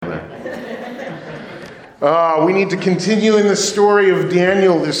We need to continue in the story of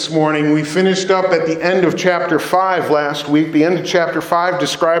Daniel this morning. We finished up at the end of chapter 5 last week. The end of chapter 5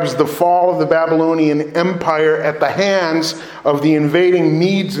 describes the fall of the Babylonian Empire at the hands of the invading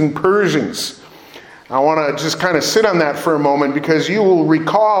Medes and Persians. I want to just kind of sit on that for a moment because you will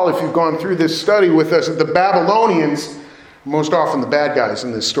recall, if you've gone through this study with us, that the Babylonians, most often the bad guys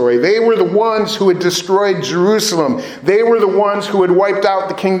in this story, they were the ones who had destroyed Jerusalem. They were the ones who had wiped out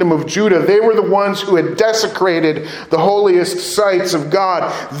the kingdom of Judah. They were the ones who had desecrated the holiest sites of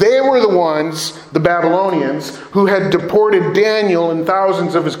God. They were the ones, the Babylonians, who had deported Daniel and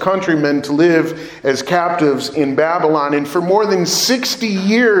thousands of his countrymen to live as captives in Babylon. And for more than 60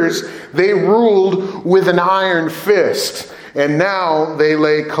 years, they ruled with an iron fist. And now they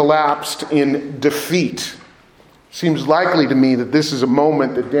lay collapsed in defeat. Seems likely to me that this is a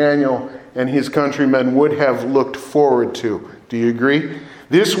moment that Daniel and his countrymen would have looked forward to. Do you agree?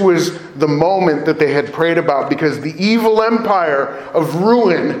 This was the moment that they had prayed about because the evil empire of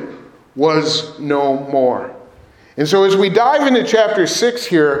ruin was no more. And so as we dive into chapter 6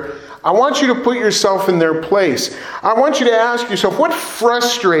 here, I want you to put yourself in their place. I want you to ask yourself, what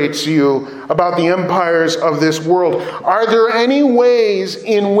frustrates you about the empires of this world? Are there any ways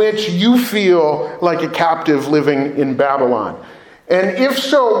in which you feel like a captive living in Babylon? And if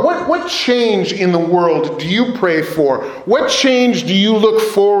so, what change in the world do you pray for? What change do you look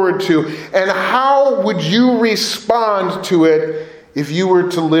forward to? And how would you respond to it if you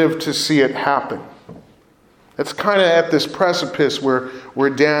were to live to see it happen? That's kind of at this precipice where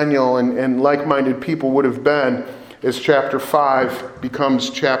Daniel and like-minded people would have been as chapter 5 becomes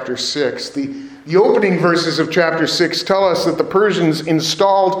chapter 6. The opening verses of chapter 6 tell us that the Persians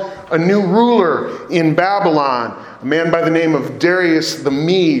installed a new ruler in Babylon, a man by the name of Darius the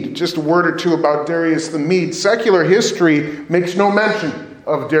Mede. Just a word or two about Darius the Mede. Secular history makes no mention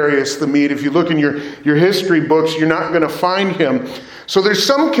of Darius the Mede. If you look in your history books, you're not going to find him. So there's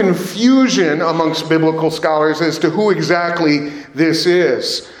some confusion amongst biblical scholars as to who exactly this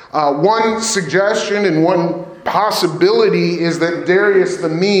is. One suggestion and one possibility is that Darius the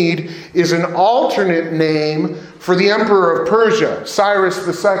Mede is an alternate name for the emperor of Persia, Cyrus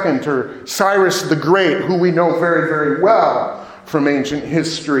II or Cyrus the Great, who we know very, very well from ancient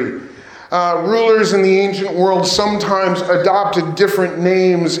history. Rulers in the ancient world sometimes adopted different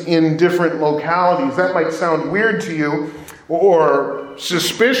names in different localities. That might sound weird to you or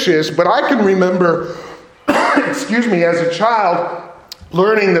suspicious, but I can remember, as a child,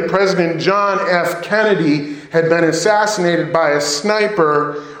 learning that President John F. Kennedy had been assassinated by a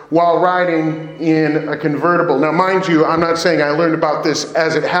sniper while riding in a convertible. Now, mind you, I'm not saying I learned about this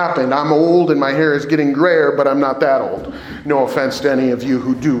as it happened. I'm old and my hair is getting grayer, but I'm not that old. No offense to any of you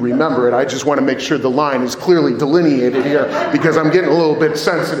who do remember it. I just want to make sure the line is clearly delineated here because I'm getting a little bit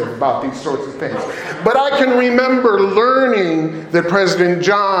sensitive about these sorts of things. But I can remember learning that President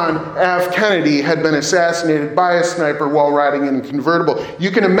John F. Kennedy had been assassinated by a sniper while riding in a convertible.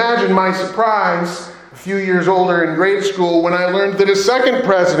 You can imagine my surprise a few years older in grade school when I learned that a second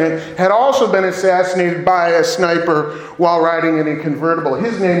president had also been assassinated by a sniper while riding in a convertible.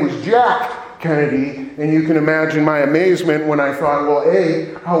 His name was Jack Kennedy, and you can imagine my amazement when I thought, well,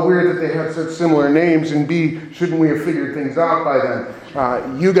 A, how weird that they had such similar names, and B, shouldn't we have figured things out by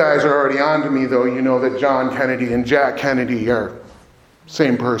then? You guys are already on to me, though. You know that John Kennedy and Jack Kennedy are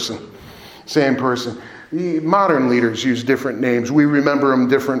same person. Same person. The modern leaders use different names. We remember them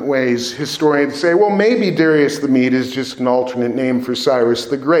different ways. Historians say, well, maybe Darius the Mede is just an alternate name for Cyrus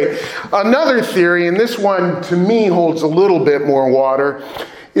the Great. Another theory, and this one to me holds a little bit more water,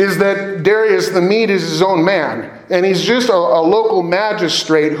 is that Darius the Mede is his own man. And he's just a local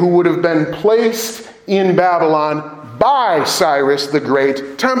magistrate who would have been placed in Babylon by Cyrus the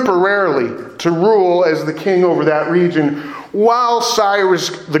Great temporarily to rule as the king over that region, while Cyrus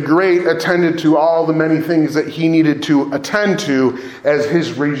the Great attended to all the many things that he needed to attend to as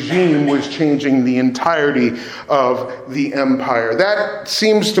his regime was changing the entirety of the empire. That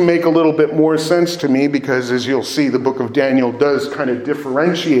seems to make a little bit more sense to me because, as you'll see, the book of Daniel does kind of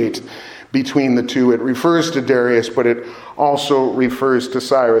differentiate between the two. It refers to Darius, but it also refers to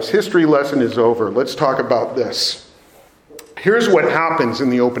Cyrus. History lesson is over. Let's talk about this. Here's what happens in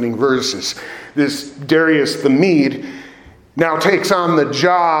the opening verses. This Darius the Mede now takes on the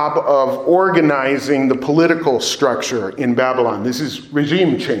job of organizing the political structure in Babylon. This is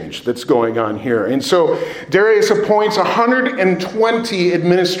regime change that's going on here. And so Darius appoints 120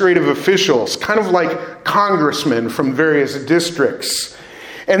 administrative officials, kind of like congressmen from various districts.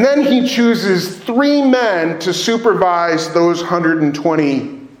 And then he chooses 3 men to supervise those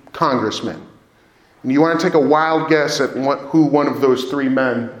 120 congressmen. And you want to take a wild guess at who one of those 3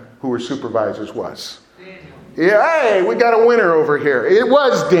 men who were supervisors was? Yeah, hey, we got a winner over here. It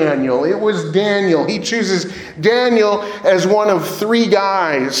was Daniel. He chooses Daniel as one of 3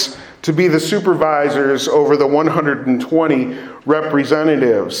 guys to be the supervisors over the 120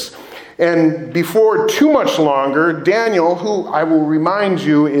 representatives. And before too much longer, Daniel, who I will remind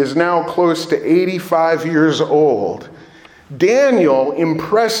you is now close to 85 years old, Daniel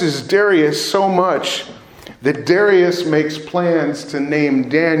impresses Darius so much that Darius makes plans to name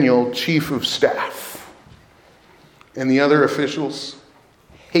Daniel chief of staff. And the other officials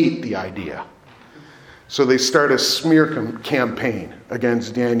hate the idea. So they start a smear campaign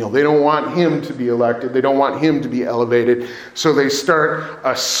against Daniel. They don't want him to be elected. They don't want him to be elevated. So they start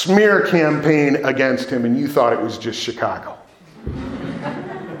a smear campaign against him, and you thought it was just Chicago.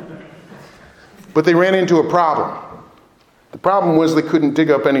 But they ran into a problem. The problem was they couldn't dig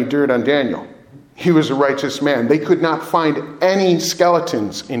up any dirt on Daniel. He was a righteous man. They could not find any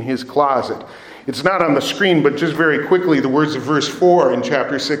skeletons in his closet. It's not on the screen, but just very quickly, the words of verse 4 in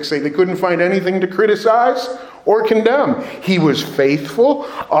chapter 6 say they couldn't find anything to criticize or condemn. He was faithful,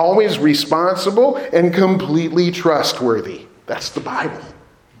 always responsible, and completely trustworthy. That's the Bible.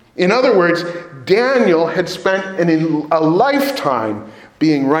 In other words, Daniel had spent a lifetime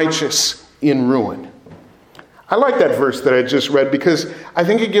being righteous in ruin. I like that verse that I just read because I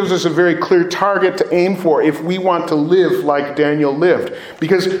think it gives us a very clear target to aim for if we want to live like Daniel lived.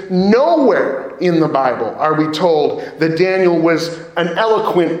 Because nowhere in the Bible are we told that Daniel was an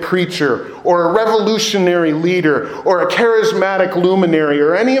eloquent preacher or a revolutionary leader or a charismatic luminary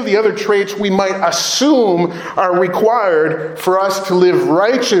or any of the other traits we might assume are required for us to live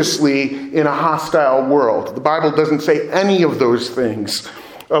righteously in a hostile world. The Bible doesn't say any of those things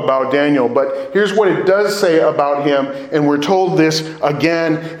about Daniel, but here's what it does say about him, and we're told this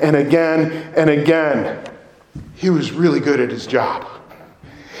again and again and again. He was really good at his job.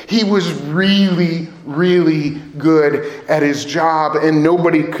 He was really, really good at his job, and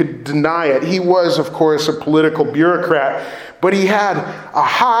nobody could deny it. He was, of course, a political bureaucrat, but he had a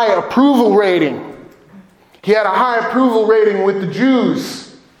high approval rating. He had a high approval rating with the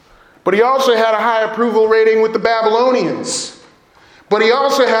Jews, but he also had a high approval rating with the Babylonians. But he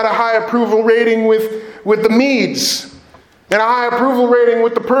also had a high approval rating with the Medes, and a high approval rating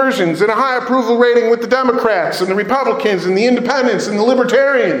with the Persians, and a high approval rating with the Democrats, and the Republicans, and the Independents, and the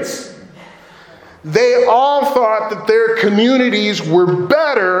Libertarians. They all thought that their communities were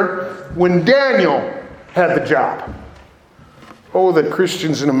better when Daniel had the job. Oh, that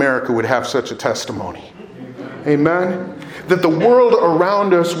Christians in America would have such a testimony. Amen? That the world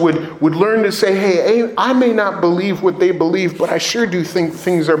around us would learn to say, hey, I may not believe what they believe, but I sure do think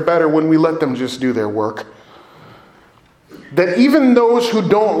things are better when we let them just do their work. That even those who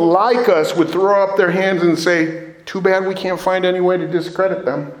don't like us would throw up their hands and say, too bad we can't find any way to discredit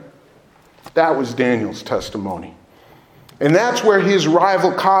them. That was Daniel's testimony. And that's where his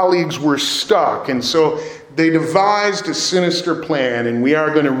rival colleagues were stuck. And so they devised a sinister plan, and we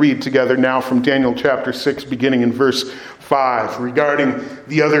are going to read together now from Daniel chapter 6, beginning in verse 5. Regarding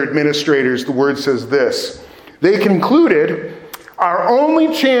the other administrators, the word says this: they concluded, our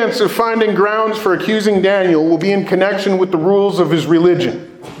only chance of finding grounds for accusing Daniel will be in connection with the rules of his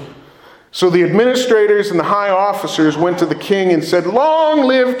religion. So the administrators and the high officers went to the king and said, long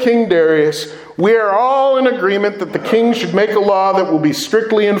live King Darius. We are all in agreement that the king should make a law that will be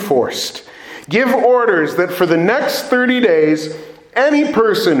strictly enforced. Give orders that for the next 30 days, any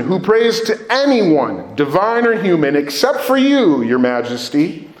person who prays to anyone, divine or human, except for you, your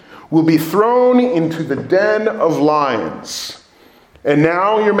majesty, will be thrown into the den of lions. And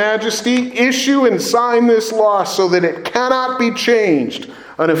now, your majesty, issue and sign this law so that it cannot be changed,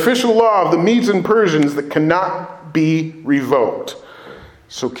 an official law of the Medes and Persians that cannot be revoked.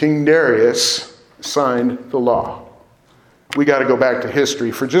 So King Darius signed the law. We got to go back to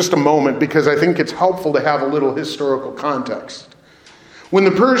history for just a moment because I think it's helpful to have a little historical context. When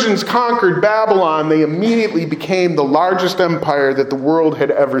the Persians conquered Babylon, they immediately became the largest empire that the world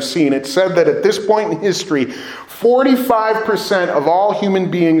had ever seen. It said that at this point in history, 45% of all human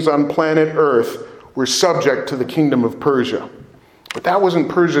beings on planet Earth were subject to the kingdom of Persia. But that wasn't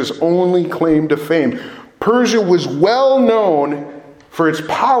Persia's only claim to fame. Persia was well known for its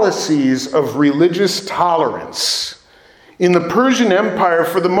policies of religious tolerance. In the Persian Empire,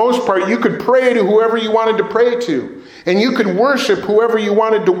 for the most part, you could pray to whoever you wanted to pray to. And you could worship whoever you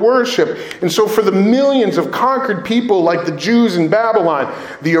wanted to worship. And so for the millions of conquered people like the Jews in Babylon,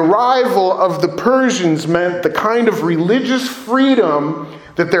 the arrival of the Persians meant the kind of religious freedom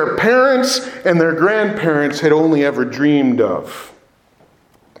that their parents and their grandparents had only ever dreamed of.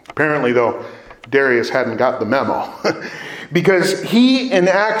 Apparently, though, Darius hadn't got the memo. Because he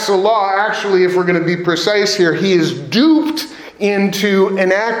enacts a law, actually, if we're going to be precise here, he is duped into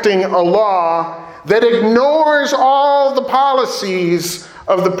enacting a law that ignores all the policies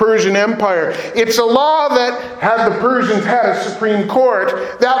of the Persian Empire. It's a law that, had the Persians had a Supreme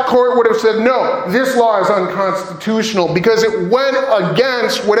Court, that court would have said, no, this law is unconstitutional, because it went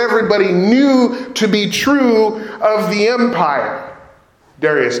against what everybody knew to be true of the empire.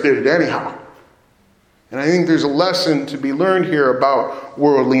 Darius did it anyhow. And I think there's a lesson to be learned here about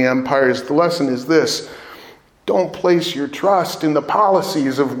worldly empires. The lesson is this: don't place your trust in the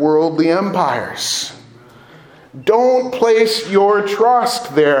policies of worldly empires. Don't place your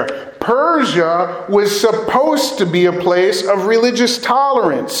trust there. Persia was supposed to be a place of religious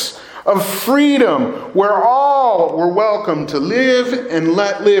tolerance, of freedom, where all were welcome to live and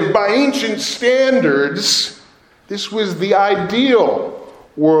let live. By ancient standards, this was the ideal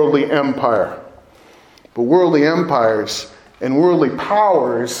worldly empire. But worldly empires and worldly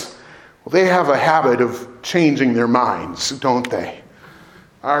powers, well, they have a habit of changing their minds, don't they?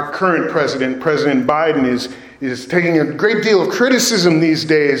 Our current president, President Biden, is taking a great deal of criticism these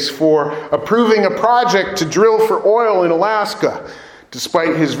days for approving a project to drill for oil in Alaska,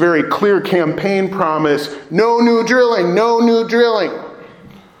 despite his very clear campaign promise, no new drilling, no new drilling.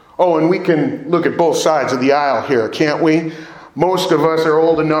 Oh, and we can look at both sides of the aisle here, can't we? Most of us are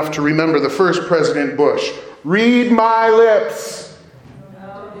old enough to remember the first President Bush. Read my lips.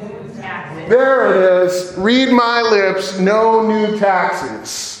 There it is. Read my lips. No new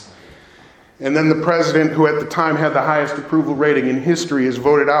taxes. And then the president, who at the time had the highest approval rating in history, is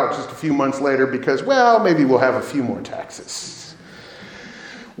voted out just a few months later because, well, maybe we'll have a few more taxes.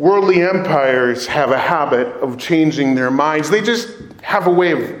 Worldly empires have a habit of changing their minds. They just have a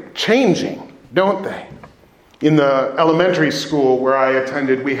way of changing, don't they? In the elementary school where I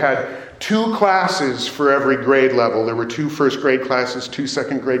attended, we had 2 classes for every grade level. There were 2 first grade classes, 2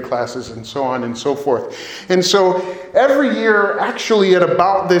 second grade classes, and so on and so forth. And so every year, actually at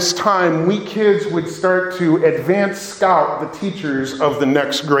about this time, we kids would start to advance scout the teachers of the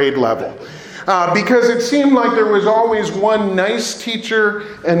next grade level. Because it seemed like there was always one nice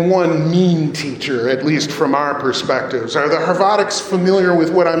teacher and one mean teacher, at least from our perspectives. Are the Harvadics familiar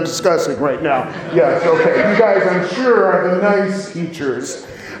with what I'm discussing right now? Yes, okay. You guys, I'm sure, are the nice teachers.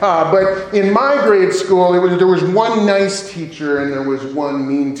 But in my grade school, there was one nice teacher and there was one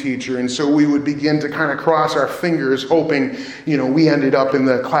mean teacher. And so we would begin to kind of cross our fingers, hoping, we ended up in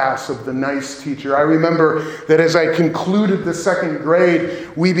the class of the nice teacher. I remember that as I concluded the second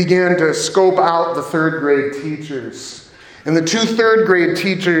grade, we began to scope out the third grade teachers. And the 2 third grade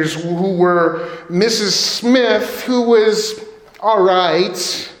teachers, who were Mrs. Smith, who was all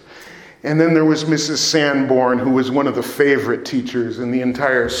right. And then there was Mrs. Sanborn, who was one of the favorite teachers in the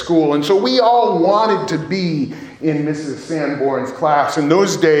entire school. And so we all wanted to be in Mrs. Sanborn's class. In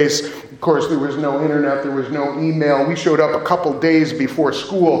those days, of course, there was no internet, there was no email. We showed up a couple days before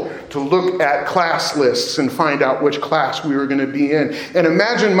school to look at class lists and find out which class we were going to be in. And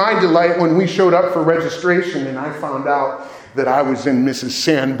imagine my delight when we showed up for registration and I found out that I was in Mrs.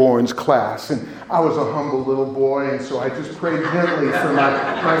 Sanborn's class. And I was a humble little boy, and so I just prayed gently for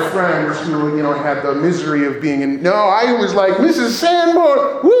my friends who, had the misery of being in. No, I was like, Mrs. Sanborn,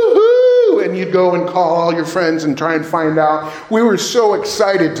 woohoo! And you'd go and call all your friends and try and find out. We were so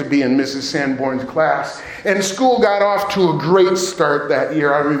excited to be in Mrs. Sanborn's class. And school got off to a great start that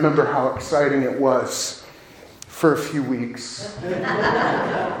year. I remember how exciting it was for a few weeks.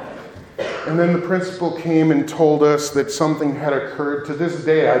 And then the principal came and told us that something had occurred. To this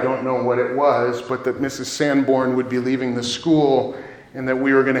day, I don't know what it was, but that Mrs. Sanborn would be leaving the school and that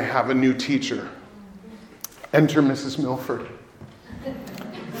we were going to have a new teacher. Enter Mrs. Milford.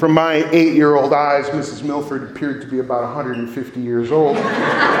 From my 8-year-old eyes, Mrs. Milford appeared to be about 150 years old.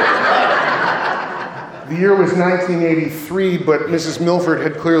 The year was 1983, but Mrs. Milford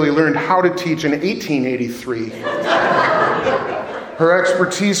had clearly learned how to teach in 1883. Her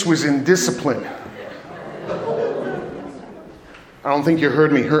expertise was in discipline. I don't think you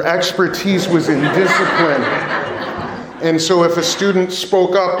heard me. Her expertise was in discipline. And so if a student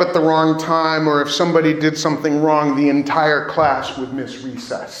spoke up at the wrong time or if somebody did something wrong, the entire class would miss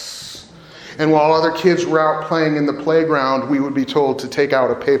recess. And while other kids were out playing in the playground, we would be told to take out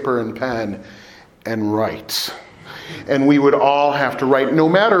a paper and pen and write. And we would all have to write, no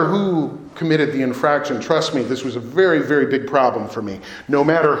matter who committed the infraction. Trust me, this was a very, very big problem for me. No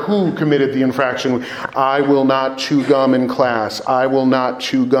matter who committed the infraction, I will not chew gum in class. I will not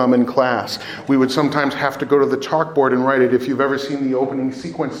chew gum in class. We would sometimes have to go to the chalkboard and write it. If you've ever seen the opening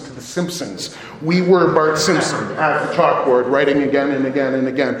sequence to The Simpsons, we were Bart Simpson at the chalkboard, writing again and again and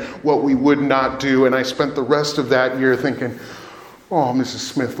again what we would not do. And I spent the rest of that year thinking, oh, Mrs.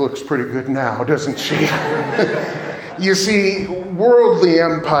 Smith looks pretty good now, doesn't she? You see, worldly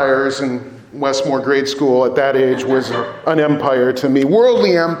empires, and Westmore grade school at that age was an empire to me.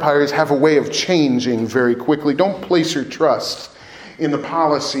 Worldly empires have a way of changing very quickly. Don't place your trust in the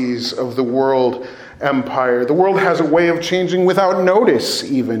policies of the world empire. The world has a way of changing without notice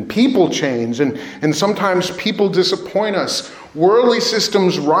even. People change, and sometimes people disappoint us. Worldly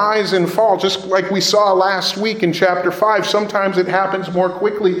systems rise and fall, just like we saw last week in chapter 5. Sometimes it happens more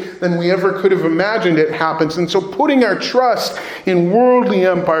quickly than we ever could have imagined it happens. And so putting our trust in worldly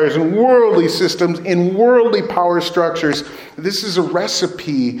empires and worldly systems, in worldly power structures, this is a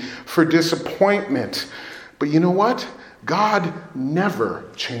recipe for disappointment. But you know what? God never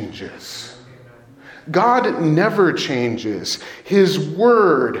changes. God never changes. His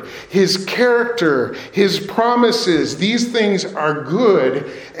word, his character, his promises, these things are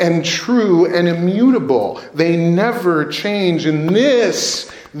good and true and immutable. They never change. And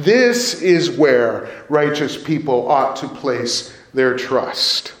this is where righteous people ought to place their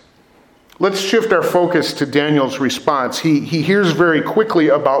trust. Let's shift our focus to Daniel's response. He hears very quickly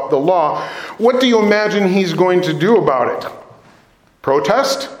about the law. What do you imagine he's going to do about it?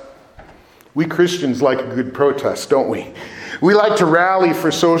 Protest? We Christians like a good protest, don't we? We like to rally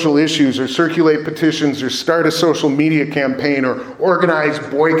for social issues or circulate petitions or start a social media campaign or organize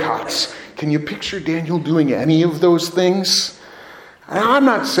boycotts. Can you picture Daniel doing any of those things? I'm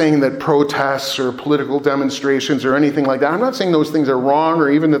not saying that protests or political demonstrations or anything like that, I'm not saying those things are wrong or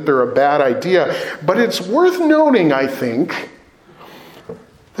even that they're a bad idea, but it's worth noting, I think,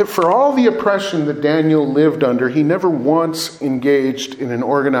 that for all the oppression that Daniel lived under, he never once engaged in an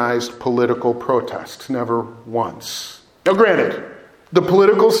organized political protest. Never once. Now granted, the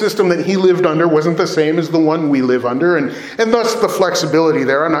political system that he lived under wasn't the same as the one we live under, and thus the flexibility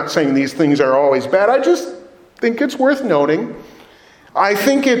there. I'm not saying these things are always bad. I just think it's worth noting. I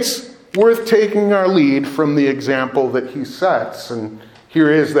think it's worth taking our lead from the example that he sets. And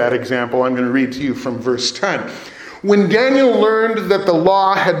here is that example. I'm going to read to you from verse 10. When Daniel learned that the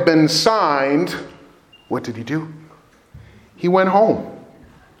law had been signed, what did he do? He went home.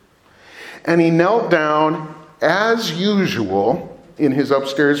 And he knelt down as usual in his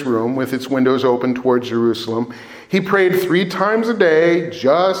upstairs room with its windows open toward Jerusalem. He prayed 3 times a day,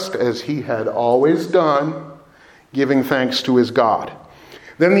 just as he had always done, giving thanks to his God.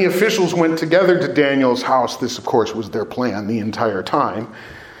 Then the officials went together to Daniel's house. This, of course, was their plan the entire time.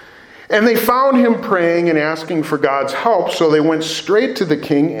 And they found him praying and asking for God's help, so they went straight to the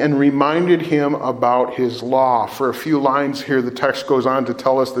king and reminded him about his law. For a few lines here, the text goes on to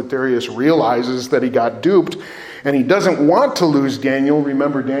tell us that Darius realizes that he got duped, and he doesn't want to lose Daniel.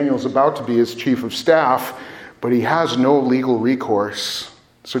 Remember, Daniel's about to be his chief of staff, but he has no legal recourse.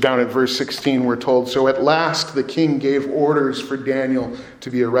 So down at verse 16, we're told, so at last the king gave orders for Daniel to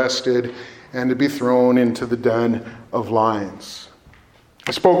be arrested and to be thrown into the den of lions.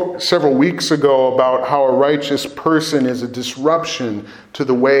 I spoke several weeks ago about how a righteous person is a disruption to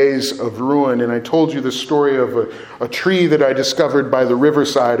the ways of ruin. And I told you the story of a tree that I discovered by the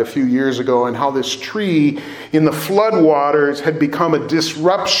riverside a few years ago, and how this tree in the floodwaters had become a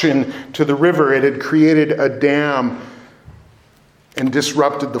disruption to the river. It had created a dam and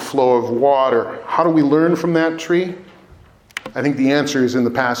disrupted the flow of water. How do we learn from that tree? I think the answer is in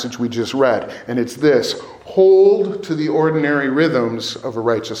the passage we just read, and it's this: hold to the ordinary rhythms of a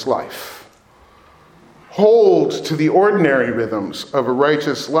righteous life. Hold to the ordinary rhythms of a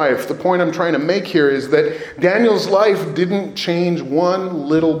righteous life. The point I'm trying to make here is that Daniel's life didn't change one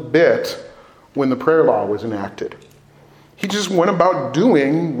little bit when the prayer law was enacted. He just went about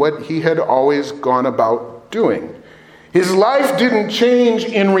doing what he had always gone about doing. His life didn't change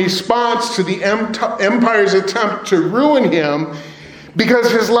in response to the empire's attempt to ruin him, because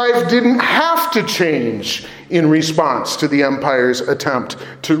his life didn't have to change in response to the empire's attempt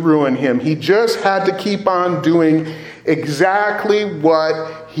to ruin him. He just had to keep on doing exactly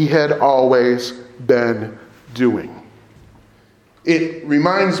what he had always been doing. It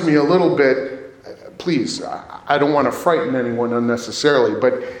reminds me a little bit, please, I don't want to frighten anyone unnecessarily,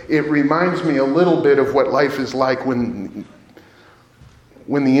 but it reminds me a little bit of what life is like when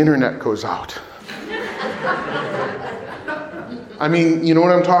the internet goes out. I mean, you know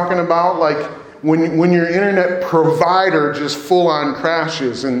what I'm talking about? Like when your internet provider just full on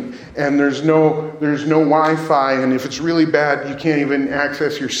crashes and there's no Wi-Fi, and if it's really bad, you can't even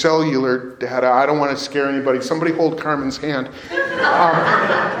access your cellular data. I don't want to scare anybody. Somebody hold Carmen's hand.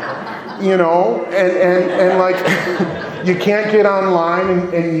 And like you can't get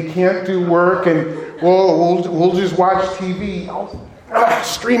online and you can't do work, and we'll just watch TV.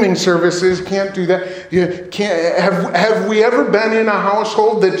 Streaming services can't do that. You can't. Have we ever been in a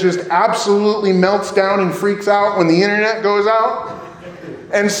household that just absolutely melts down and freaks out when the internet goes out?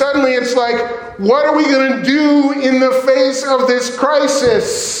 And suddenly it's like, what are we going to do in the face of this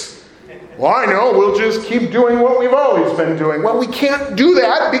crisis? Well, I know, we'll just keep doing what we've always been doing. Well, we can't do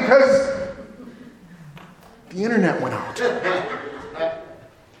that because the internet went out.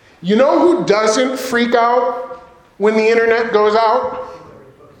 You know who doesn't freak out when the internet goes out?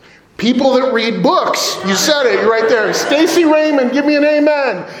 People that read books. You said it, you're right there. Stacy Raymond, give me an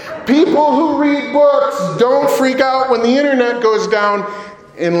amen. People who read books don't freak out when the internet goes down,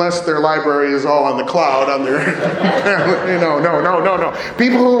 unless their library is all on the cloud on their no.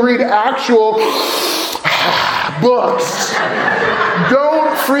 People who read actual books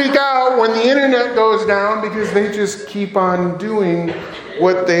don't freak out when the internet goes down, because they just keep on doing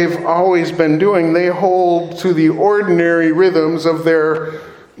what they've always been doing. They hold to the ordinary rhythms of their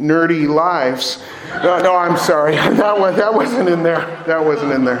nerdy lives. No, I'm sorry. That wasn't in there. That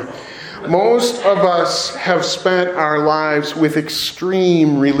wasn't in there. Most of us have spent our lives with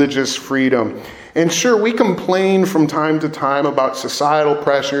extreme religious freedom. And sure, we complain from time to time about societal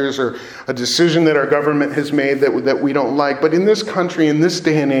pressures or a decision that our government has made that we don't like. But in this country, in this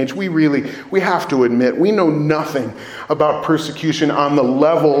day and age, we have to admit, we know nothing about persecution on the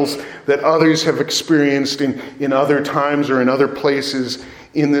levels that others have experienced in other times or in other places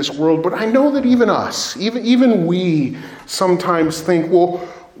in this world. But I know that even us, even we sometimes think, well,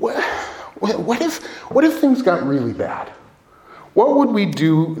 what if things got really bad? What would we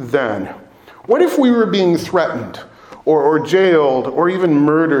do then? What if we were being threatened or jailed or even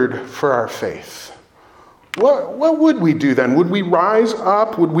murdered for our faith? What would we do then? Would we rise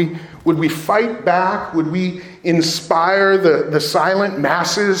up? Would we fight back? Would we inspire the silent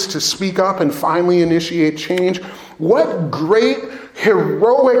masses to speak up and finally initiate change? What great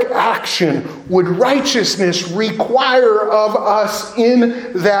heroic action would righteousness require of us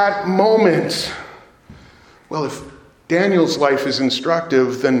in that moment? Well, if Daniel's life is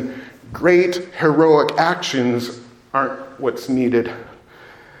instructive, then great heroic actions aren't what's needed.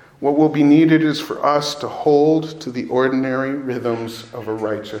 What will be needed is for us to hold to the ordinary rhythms of a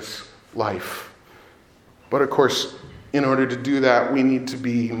righteous life. But of course, in order to do that, we need to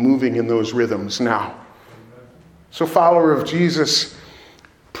be moving in those rhythms now. So, follower of Jesus,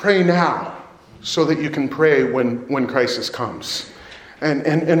 pray now so that you can pray when crisis comes.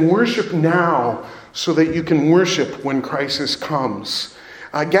 And worship now so that you can worship when crisis comes.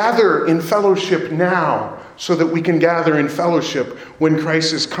 Gather in fellowship now so that we can gather in fellowship when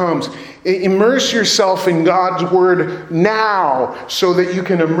crisis comes. Immerse yourself in God's word now so that you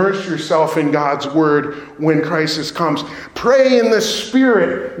can immerse yourself in God's word when crisis comes. Pray in the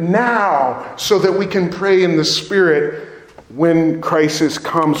Spirit now so that we can pray in the Spirit when crisis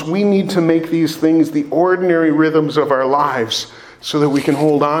comes. We need to make these things the ordinary rhythms of our lives so that we can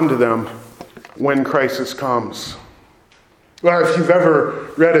hold on to them when crisis comes. Well, if you've ever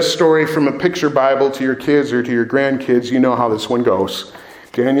read a story from a picture Bible to your kids or to your grandkids, you know how this one goes.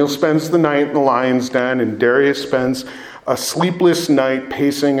 Daniel spends the night in the lion's den, and Darius spends a sleepless night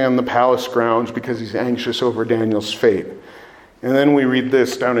pacing on the palace grounds because he's anxious over Daniel's fate. And then we read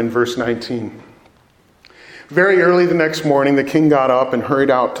this down in verse 19. Very early the next morning, the king got up and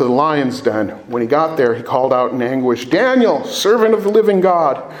hurried out to the lion's den. When he got there, he called out in anguish, "Daniel, servant of the living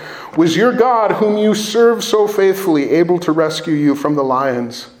God, was your God, whom you serve so faithfully, able to rescue you from the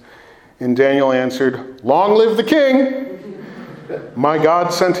lions?" And Daniel answered, "Long live the king! My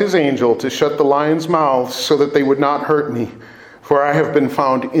God sent his angel to shut the lions' mouths so that they would not hurt me, for I have been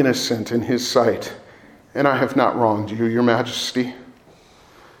found innocent in his sight, and I have not wronged you, your majesty."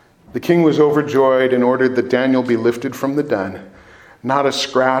 The king was overjoyed and ordered that Daniel be lifted from the den. Not a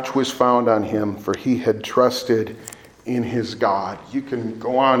scratch was found on him, for he had trusted in his God. You can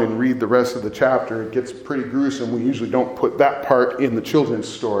go on and read the rest of the chapter. It gets pretty gruesome. We usually don't put that part in the children's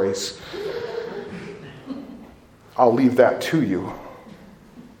stories. I'll leave that to you.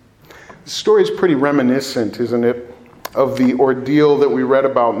 The story is pretty reminiscent, isn't it, of the ordeal that we read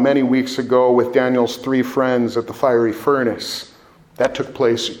about many weeks ago with Daniel's 3 friends at the fiery furnace. That took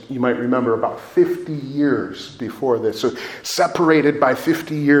place, you might remember, about 50 years before this. So separated by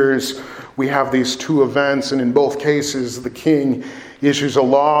 50 years, we have these 2 events, and in both cases, the king issues a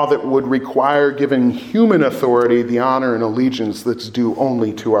law that would require giving human authority the honor and allegiance that's due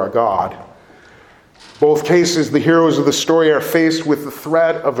only to our God. Both cases, the heroes of the story are faced with the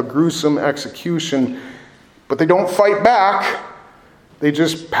threat of a gruesome execution, but they don't fight back. They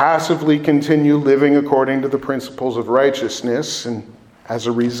just passively continue living according to the principles of righteousness, and as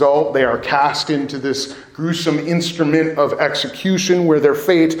a result, they are cast into this gruesome instrument of execution where their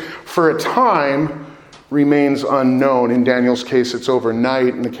fate, for a time, remains unknown. In Daniel's case, it's overnight.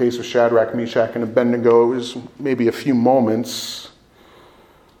 In the case of Shadrach, Meshach, and Abednego, it was maybe a few moments.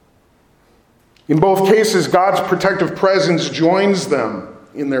 In both cases, God's protective presence joins them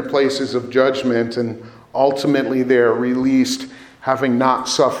in their places of judgment, and ultimately they are released, having not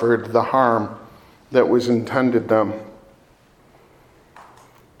suffered the harm that was intended them.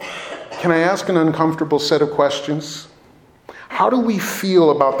 Can I ask an uncomfortable set of questions? How do we feel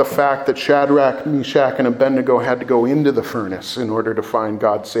about the fact that Shadrach, Meshach, and Abednego had to go into the furnace in order to find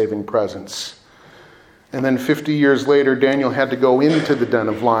God's saving presence? And then 50 years later, Daniel had to go into the den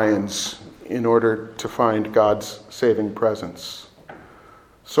of lions in order to find God's saving presence.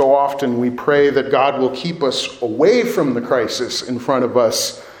 So often we pray that God will keep us away from the crisis in front of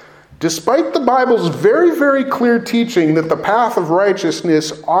us, despite the Bible's very, very clear teaching that the path of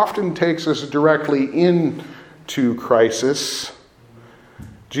righteousness often takes us directly into crisis.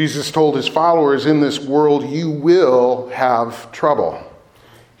 Jesus told his followers, in this world you will have trouble.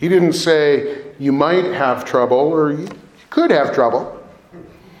 He didn't say you might have trouble or you could have trouble.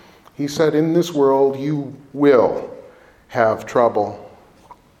 He said, in this world you will have trouble.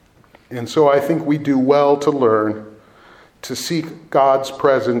 And so I think we do well to learn to seek God's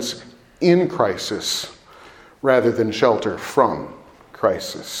presence in crisis rather than shelter from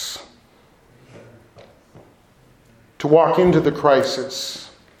crisis. To walk into the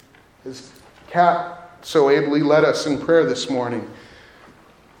crisis, as Kat so ably led us in prayer this morning,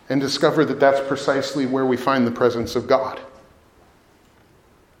 and discover that that's precisely where we find the presence of God.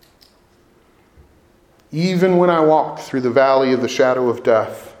 Even when I walk through the valley of the shadow of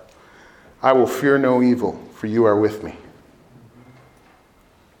death, I will fear no evil, for you are with me.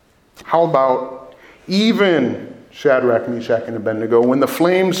 How about even Shadrach, Meshach, and Abednego, when the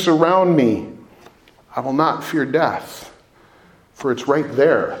flames surround me, I will not fear death, for it's right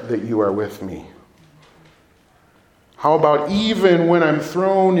there that you are with me. How about even when I'm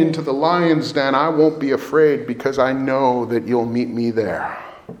thrown into the lion's den, I won't be afraid because I know that you'll meet me there.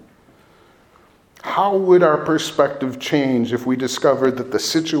 How would our perspective change if we discovered that the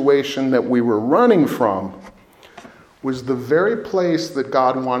situation that we were running from was the very place that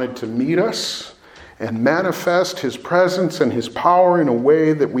God wanted to meet us and manifest his presence and his power in a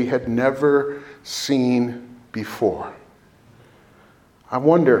way that we had never seen before? I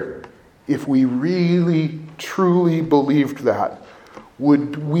wonder if we really, truly believed that,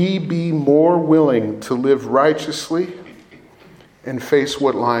 would we be more willing to live righteously and face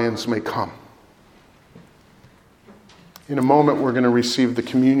what lions may come? In a moment, we're going to receive the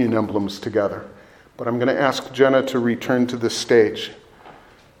communion emblems together. But I'm going to ask Jenna to return to the stage.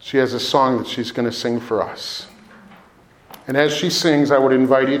 She has a song that she's going to sing for us. And as she sings, I would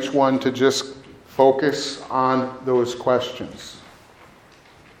invite each one to just focus on those questions.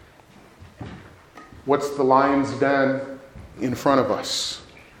 What's the lion's den in front of us?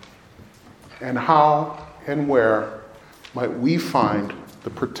 And how and where might we find the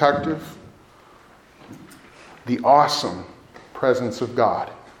protective, the awesome presence of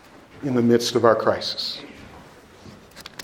God in the midst of our crisis?